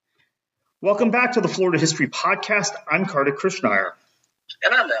Welcome back to the Florida History Podcast. I'm Kartik Krishnaiyer.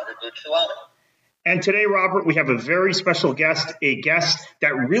 And I'm Robert Gucciolano. And today, Robert, we have a very special guest, a guest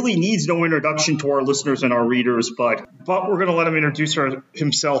that really needs no introduction to our listeners and our readers, but we're going to let him introduce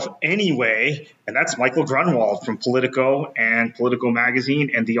himself anyway, and that's Michael Grunwald from Politico and Politico Magazine,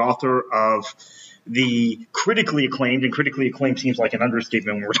 and the author of the critically acclaimed, and critically acclaimed seems like an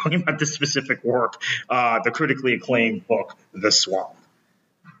understatement when we're talking about this specific work, the critically acclaimed book, The Swamp.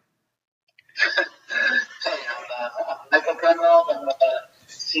 Hey, I'm Michael Grunwald. I'm a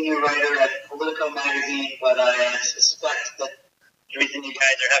senior writer at Politico Magazine, but I suspect that the reason you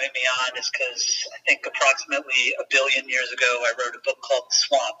guys are having me on is because I think approximately a billion years ago I wrote a book called The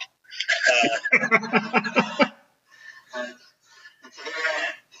Swamp.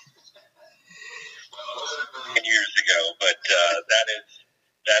 Years ago, but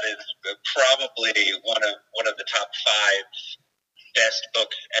that is probably one of the top five best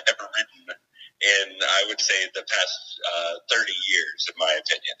books ever written in, I would say, the past 30 years, in my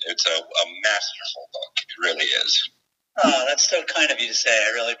opinion. It's a masterful book. It really is. Oh, that's so kind of you to say.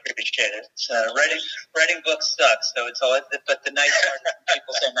 I really appreciate it. Writing books sucks, so it's always, but the nice part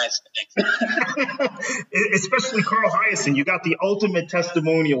people say nice things. Especially Carl Hyacin. You got the ultimate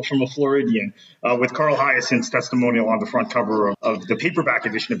testimonial from a Floridian with Carl Hyacin's testimonial on the front cover of the paperback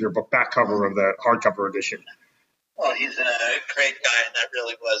edition of your book, back cover of the hardcover edition. Well, he's a great guy, and that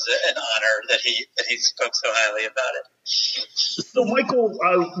really was an honor that he spoke so highly about it. So, Michael,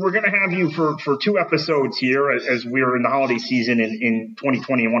 we're going to have you for two episodes here as we're in the holiday season in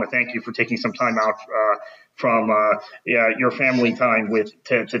 2020. I want to thank you for taking some time out from your family time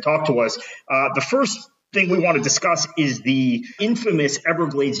to talk to us. The first thing we want to discuss is the infamous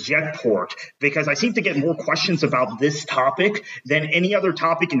Everglades Jetport, because I seem to get more questions about this topic than any other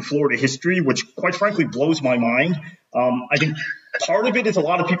topic in Florida history, which quite frankly blows my mind. I think part of it is a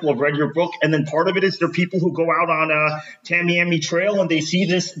lot of people have read your book, and then part of it is there are people who go out on Tamiami Trail and they see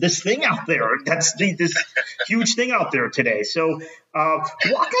this thing out there. That's this huge thing out there today. So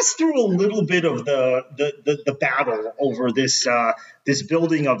walk us through a little bit of the battle over this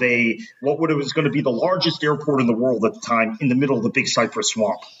building of what was going to be the largest airport in the world at the time in the middle of the Big Cypress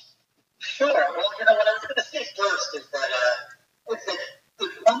Swamp. Sure. Well, what I was going to say first is that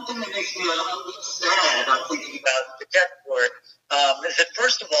one thing that makes me a little sad about thinking about the Jetport is that,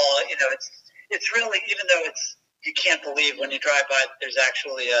 first of all, it's really, even though you can't believe when you drive by that there's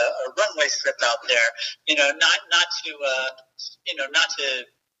actually a runway strip out there. Not to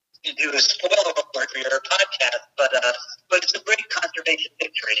do a spoiler alert for your podcast, but it's a great conservation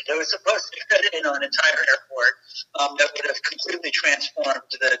victory. There was supposed to be an entire airport that would have completely transformed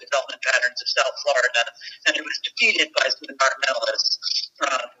the development patterns of South Florida, and it was defeated by some environmentalists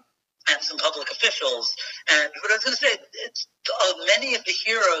and some public officials. And what I was going to say, many of the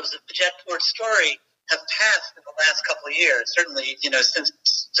heroes of the Jetport story have passed in the last couple of years, certainly, since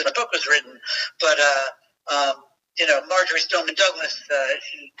the book was written, but Marjorie Stoneman Douglas,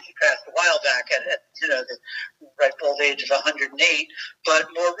 she passed a while back at the ripe old age of 108. But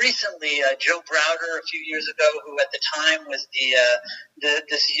more recently, Joe Browder a few years ago, who at the time was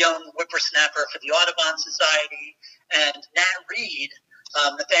this young whippersnapper for the Audubon Society, and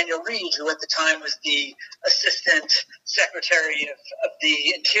Nathaniel Reed, who at the time was the Assistant Secretary of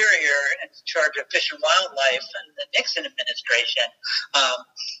the Interior in charge of Fish and Wildlife in the Nixon administration.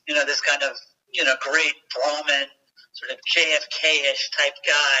 This kind of great Brahmin, sort of JFK-ish type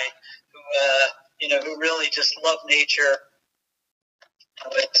guy who really just loved nature,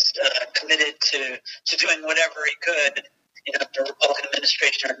 was committed to doing whatever he could, the Republican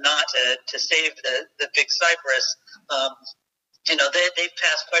administration or not, to save the Big Cypress. They've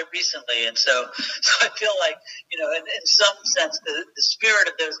passed quite recently, and so I feel like, in some sense, the spirit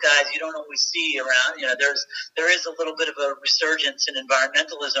of those guys you don't always see around. There is a little bit of a resurgence in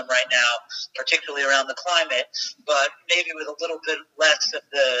environmentalism right now, particularly around the climate, but maybe with a little bit less of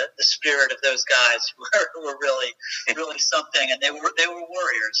the spirit of those guys who were really something, and they were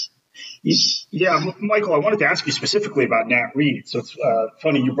warriors. Yeah, Michael, I wanted to ask you specifically about Nat Reed. So it's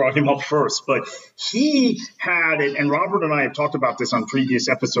funny you brought him up first, but he had, and Robert and I have talked about this on previous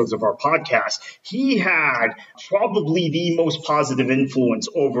episodes of our podcast, he had probably the most positive influence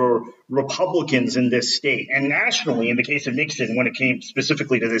over Republicans in this state and nationally in the case of Nixon when it came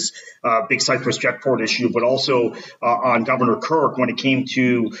specifically to this Big Cypress Jetport issue, but also on Governor Kirk when it came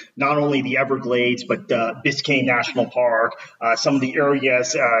to not only the Everglades, but Biscayne National Park, some of the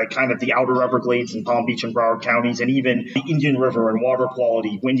areas kind kind of the outer Everglades in Palm Beach and Broward counties, and even the Indian River and water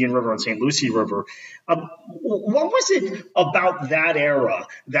quality, Indian River and St. Lucie River. What was it about that era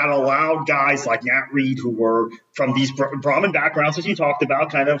that allowed guys like Nat Reed, who were from these Brahmin backgrounds, as you talked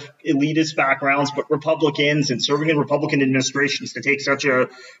about, kind of elitist backgrounds, but Republicans and serving in Republican administrations, to take such a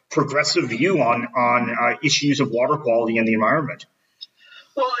progressive view on issues of water quality and the environment?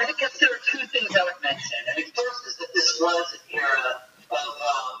 Well, I guess there are two things I would mention. I mean, first is that this was an era of,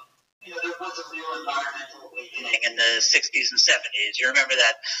 there was a real environmental awakening in the 60s and 70s. You remember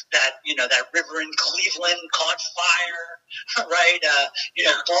that river in Cleveland caught fire, right?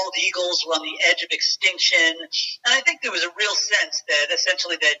 Bald eagles were on the edge of extinction. And I think there was a real sense that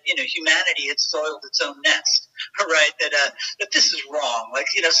essentially humanity had soiled its own nest, right? That this is wrong. Like,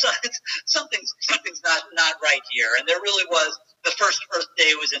 something's not right here. And there really was. The first Earth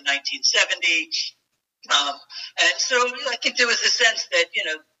Day was in 1970. And so I think there was a sense that,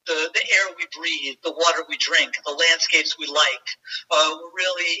 the air we breathe, the water we drink, the landscapes we like, were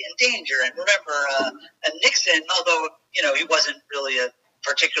really in danger. And remember, Nixon, although, he wasn't really a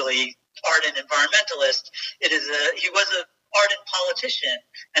particularly ardent environmentalist, he was an ardent politician,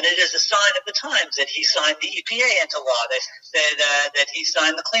 and it is a sign of the times that he signed the EPA into law, that he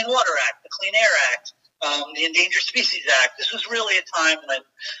signed the Clean Water Act, the Clean Air Act, the Endangered Species Act. This was really a time when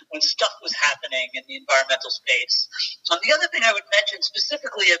stuff was happening in the environmental space. The other thing I would mention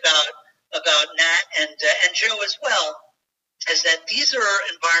specifically about Nat and Joe as well is that these are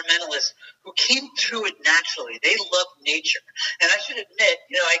environmentalists who came through it naturally. They love nature. And I should admit,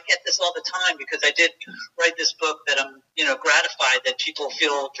 I get this all the time because I did write this book that I'm, gratified that people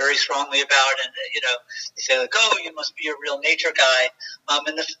feel very strongly about. And, they say like, oh, you must be a real nature guy.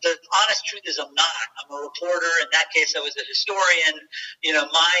 And the honest truth is I'm not. I'm a reporter. In that case, I was a historian.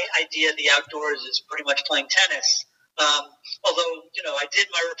 My idea of the outdoors is pretty much playing tennis. Although, I did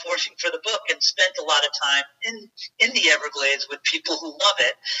my reporting for the book and spent a lot of time in the Everglades with people who love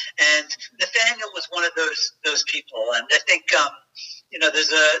it. And Nathaniel was one of those people. And I think,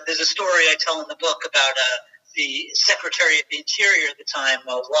 there's a story I tell in the book about, the Secretary of the Interior at the time,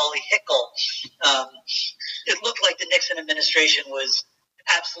 Wally Hickel. It looked like the Nixon administration was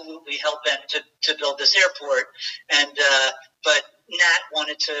absolutely hell-bent to build this airport. And, but Nat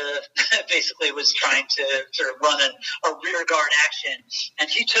wanted to, basically was trying to sort of run a rear guard action. And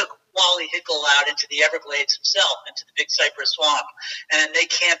he took Wally Hickel out into the Everglades himself, into the Big Cypress Swamp. And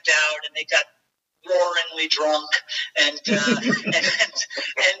they camped out and they got roaringly drunk. And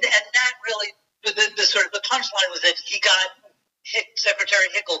Nat really, the punchline was that he got Secretary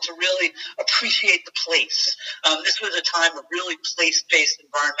Hickel to really appreciate the place. This was a time of really place-based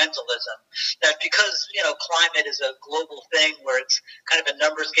environmentalism. That because climate is a global thing where it's kind of a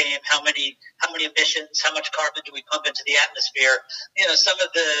numbers game. How many emissions? How much carbon do we pump into the atmosphere? It's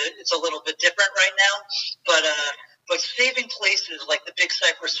a little bit different right now. But saving places like the Big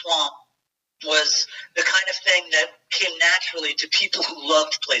Cypress Swamp was the kind of thing that came naturally to people who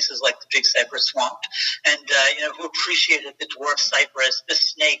loved places like the Big Cypress Swamp and, who appreciated the dwarf cypress, the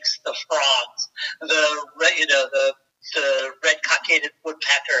snakes, the frogs, the red-cockaded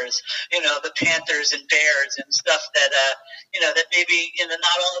woodpeckers, the panthers and bears and stuff that maybe,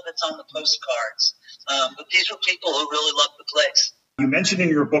 not all of it's on the postcards. But these were people who really loved the place. You mentioned in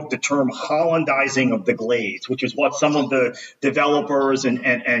your book the term Hollandizing of the Glades, which is what some of the developers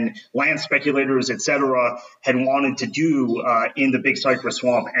and land speculators, et cetera, had wanted to do in the Big Cypress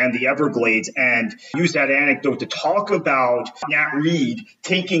Swamp and the Everglades, and use that anecdote to talk about Nat Reed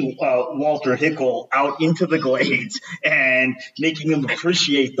taking Walter Hickel out into the Glades and making him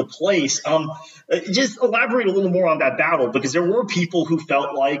appreciate the place. Just elaborate a little more on that battle, because there were people who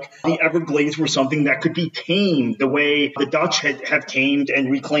felt like the Everglades were something that could be tamed the way the Dutch have tamed and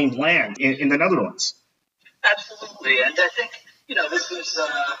reclaimed land in the Netherlands. Absolutely, and I think this is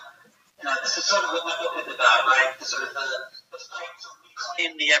sort of what my book is about, right? Sort of the fight to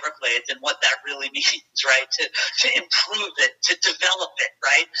reclaim the Everglades and what that really means, right? To improve it, to develop it,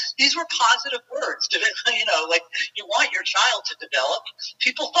 right? These were positive words. Like you want your child to develop.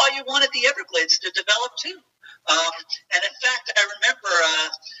 People thought you wanted the Everglades to develop too. And in fact, I remember,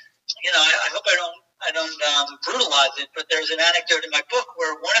 I hope I don't brutalize it, but there's an anecdote in my book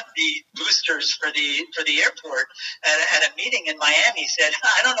where one of the boosters for the airport at a meeting in Miami said,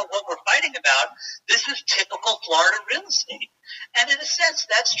 "I don't know what we're fighting about. This is typical Florida real estate." And in a sense,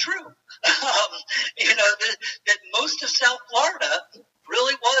 that's true. That most of South Florida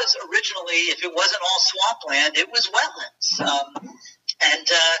really was originally, if it wasn't all swampland, it was wetlands.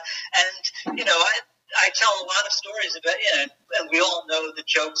 I tell a lot of stories about, and we all know the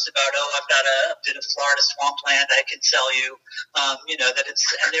jokes about, I've got a bit of Florida swampland I can sell you, and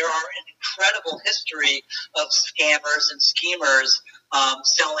there are an incredible history of scammers and schemers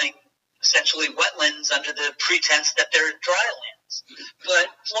selling essentially wetlands under the pretense that they're dry lands. But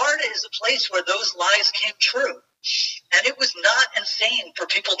Florida is a place where those lies came true. And it was not insane for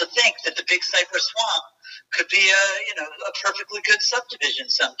people to think that the Big Cypress Swamp could be a perfectly good subdivision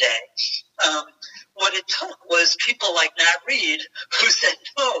someday. What it took was people like Nat Reed who said,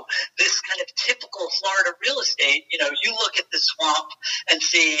 no, this kind of typical Florida real estate, you look at the swamp and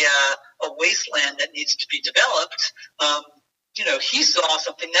see a wasteland that needs to be developed. He saw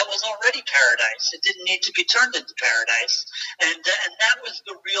something that was already paradise. It didn't need to be turned into paradise. And that was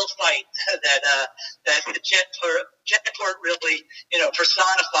the real fight that the Jetport really,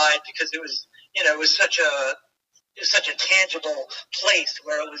 personified, because it was such a tangible place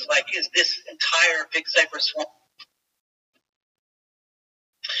where it was like, is this entire Big Cypress Swamp?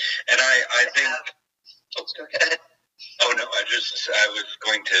 And I think. Go ahead. Oh no, I was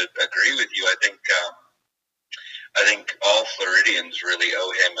going to agree with you. I think all Floridians really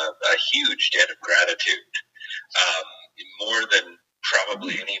owe him a huge debt of gratitude, more than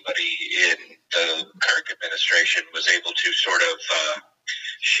probably anybody in the Kirk administration was able to sort of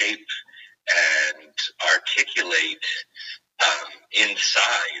shape and articulate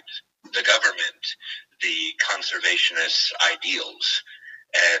inside the government the conservationist ideals.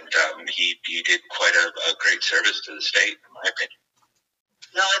 And he did quite a great service to the state, in my opinion.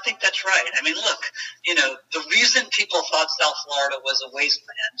 No, I think that's right. I mean, look, the reason people thought South Florida was a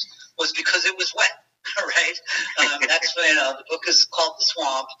wasteland was because it was wet, right? That's, the book is called The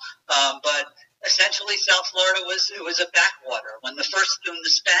Swamp. But essentially South Florida was a backwater. When the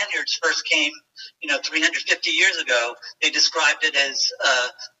Spaniards first came, 350 years ago, they described it as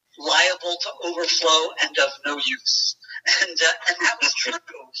liable to overflow and of no use. And that was true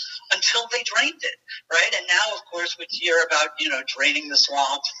until they drained it, right? And now, of course, we hear about, draining the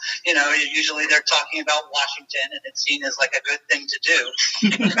swamp. Usually they're talking about Washington, and it's seen as like a good thing to do,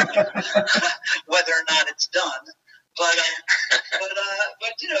 whether or not it's done. But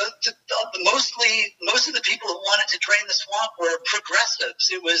most of the people who wanted to drain the swamp were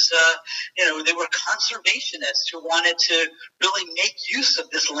progressives. It was, they were conservationists who wanted to really make use of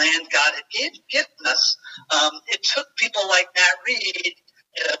this land God had given us. It took people like Nat Reed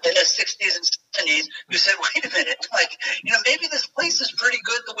in the 60s and 70s who said, wait a minute, maybe this place is pretty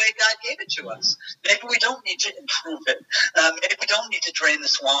good the way God gave it to us. Maybe we don't need to improve it. Maybe we don't need to drain the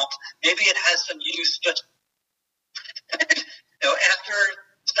swamp. Maybe it has some use just. After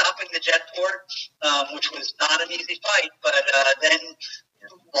stopping the Jetport, which was not an easy fight, but then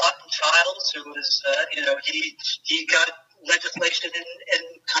Lawton Childs, who was, he got legislation in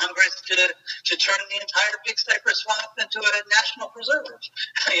Congress to turn the entire Big Cypress Swamp into a national preserve.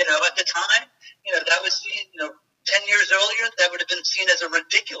 At the time, that was seen, 10 years earlier, that would have been seen as a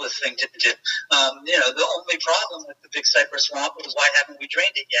ridiculous thing to do. The only problem with the Big Cypress Swamp was, why haven't we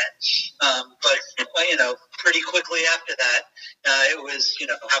drained it yet? But pretty quickly after that, it was,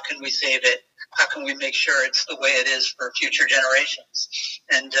 how can we save it? How can we make sure it's the way it is for future generations?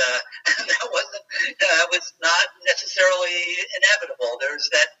 And that was not necessarily inevitable. There was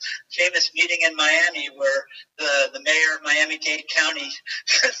that famous meeting in Miami where the mayor of Miami-Dade County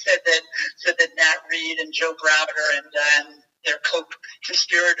said that Nat Reed and Joe Browder and their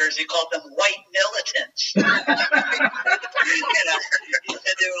co-conspirators, he called them white militants. He said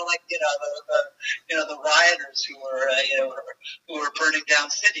they were like, the rioters who were burning down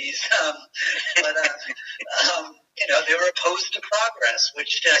cities. They were opposed to progress,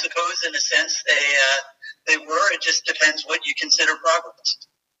 which I suppose in a sense they were. It just depends what you consider progress.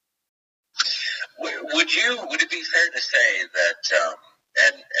 Would it be fair to say that,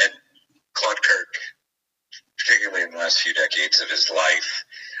 and Claude Kirk, particularly in the last few decades of his life,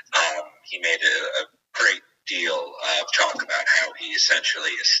 he made a great deal of talk about how he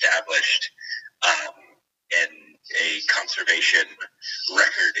essentially established a conservation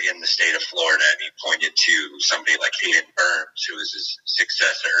record in the state of Florida, and he pointed to somebody like Hayden Burns, who was his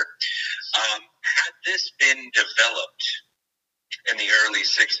successor. Had this been developed in the early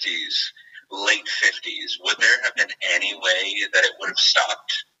 60s, late 50s, would there have been any way that it would have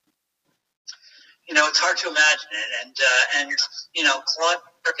stopped? It's hard to imagine it, and Claude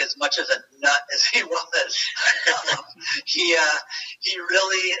Kirk, as much of a nut as he was, he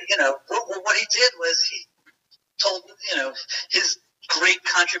really, what he did was he told, his great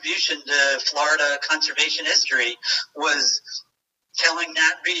contribution to Florida conservation history was telling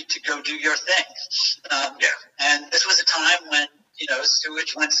Nat Reed to go do your thing. And this was a time when,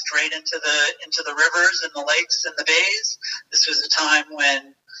 sewage went straight into the rivers and the lakes and the bays. This was a time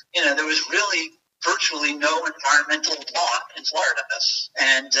when, there was really virtually no environmental law in Florida.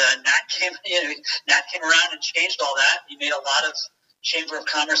 And Nat came around and changed all that. He made a lot of Chamber of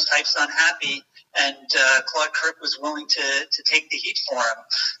Commerce types unhappy, and Claude Kirk was willing to take the heat for him.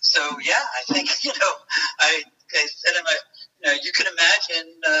 So yeah, I think I said in my, you could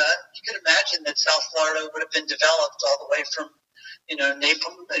imagine that South Florida would have been developed all the way from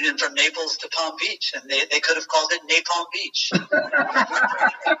from Naples to Palm Beach, and they could have called it Napalm Beach.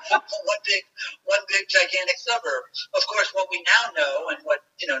 one big gigantic suburb. Of course, what we now know, and what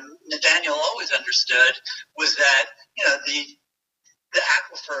Nathaniel always understood, was that the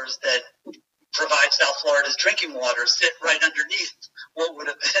aquifers that provide South Florida's drinking water sit right underneath what would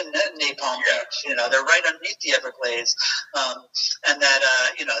have been Napalm Beach. They're right underneath the Everglades, and that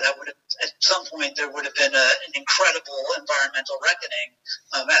that would have, at some point, there would have been an incredible environmental reckoning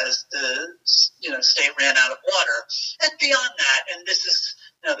as the state ran out of water. And beyond that, and this is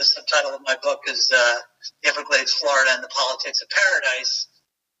the subtitle of my book is The Everglades, Florida, and the Politics of Paradise.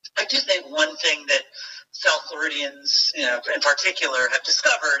 I do think one thing that South Floridians, in particular, have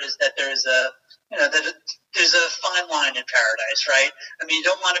discovered is that there's a fine line in paradise, right? I mean, you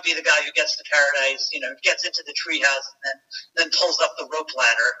don't want to be the guy who gets to paradise, gets into the treehouse and then pulls up the rope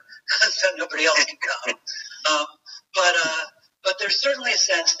ladder so nobody else can come. But there's certainly a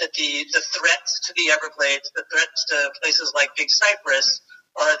sense that the threats to the Everglades, the threats to places like Big Cypress,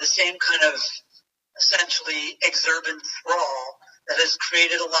 are the same kind of essentially exurban sprawl that has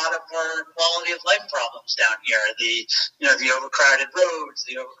created a lot of our quality of life problems down here. The overcrowded roads,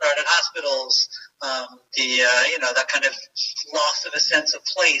 the overcrowded hospitals, that kind of loss of a sense of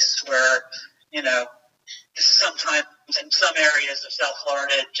place where, sometimes in some areas of South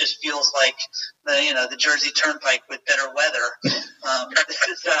Florida, it just feels like the Jersey Turnpike with better weather.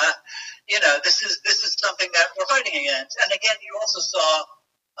 This is something that we're fighting against. And again, you also saw,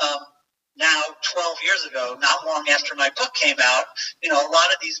 now 12 years ago, not long after my book came out, a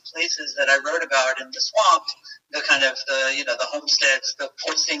lot of these places that I wrote about in the swamp, the kind of the homesteads, the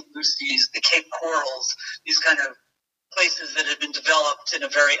Port St. Lucie's, the Cape Corals, these kind of places that had been developed in a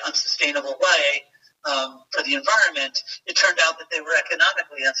very unsustainable way for the environment, it turned out that they were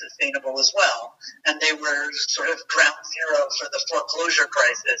economically unsustainable as well. And they were sort of ground zero for the foreclosure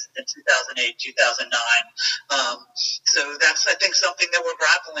crisis in 2008, 2009. So that's, I think, something that we're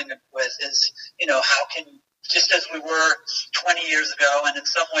grappling with is, how can, just as we were 20 years ago and in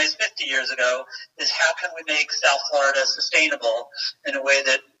some ways 50 years ago, is how can we make South Florida sustainable in a way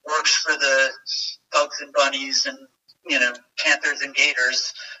that works for the bugs and bunnies and, panthers and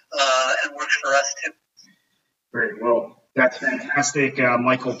gators, and works for us too. Great. Well, that's fantastic.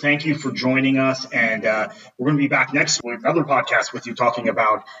 Michael, thank you for joining us. And we're going to be back next week with another podcast with you talking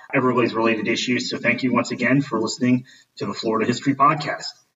about Everglades related issues. So thank you once again for listening to the Florida History Podcast.